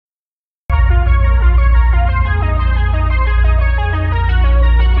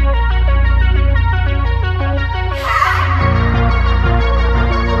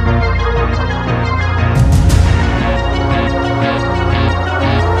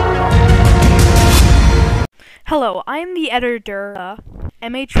Hello, I'm the editor of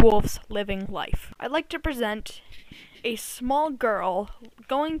MH Wolf's Living Life. I'd like to present a small girl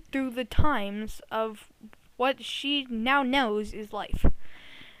going through the times of what she now knows is life.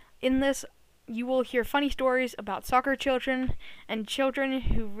 In this, you will hear funny stories about soccer children and children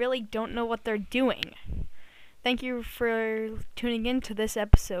who really don't know what they're doing. Thank you for tuning in to this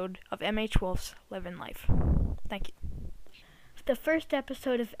episode of MH Wolf's Living Life. Thank you. The first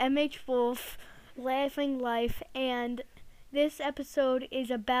episode of MH Wolf Living Life, and this episode is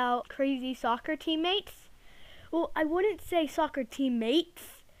about crazy soccer teammates. Well, I wouldn't say soccer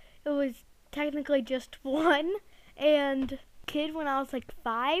teammates. It was technically just one. And kid, when I was like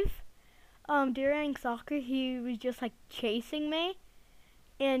 5, during soccer, he was just like chasing me,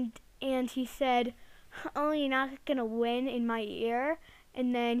 and he said, "Oh, you're not gonna win," in my ear,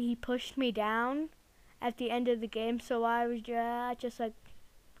 and then he pushed me down at the end of the game. So I was just like,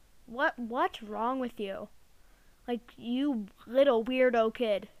 What's wrong with you? Like, you little weirdo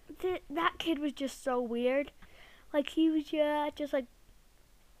kid. That kid was just so weird. Like, he was just like,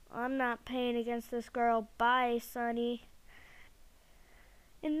 "I'm not playing against this girl. Bye, Sonny."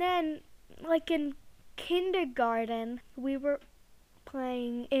 And then, like, in kindergarten, we were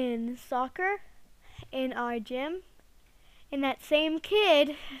playing in soccer in our gym. And that same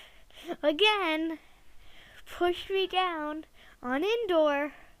kid, again, pushed me down on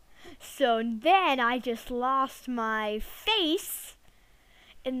indoor. So then I just lost my face,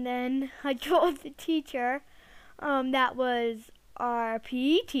 and then I told the teacher, that was our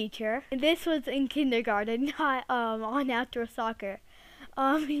PE teacher, and this was in kindergarten, not on outdoor soccer.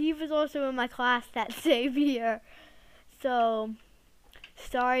 He was also in my class that same year, so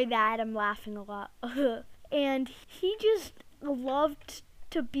sorry that I'm laughing a lot. And he just loved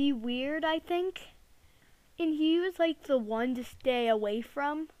to be weird, I think, and he was like the one to stay away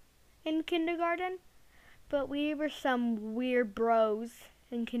from in kindergarten, but we were some weird bros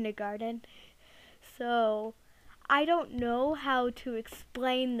in kindergarten. So I don't know how to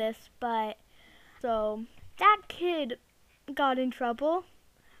explain this, but so that kid got in trouble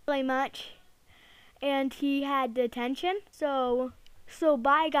really much, and he had detention. So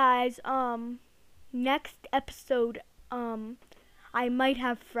bye guys. Next episode, I might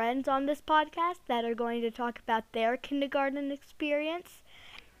have friends on this podcast that are going to talk about their kindergarten experience.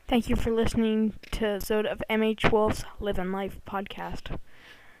 Thank you for listening to the episode of MH Wolf's Living Life podcast.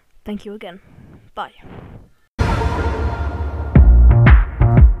 Thank you again. Bye.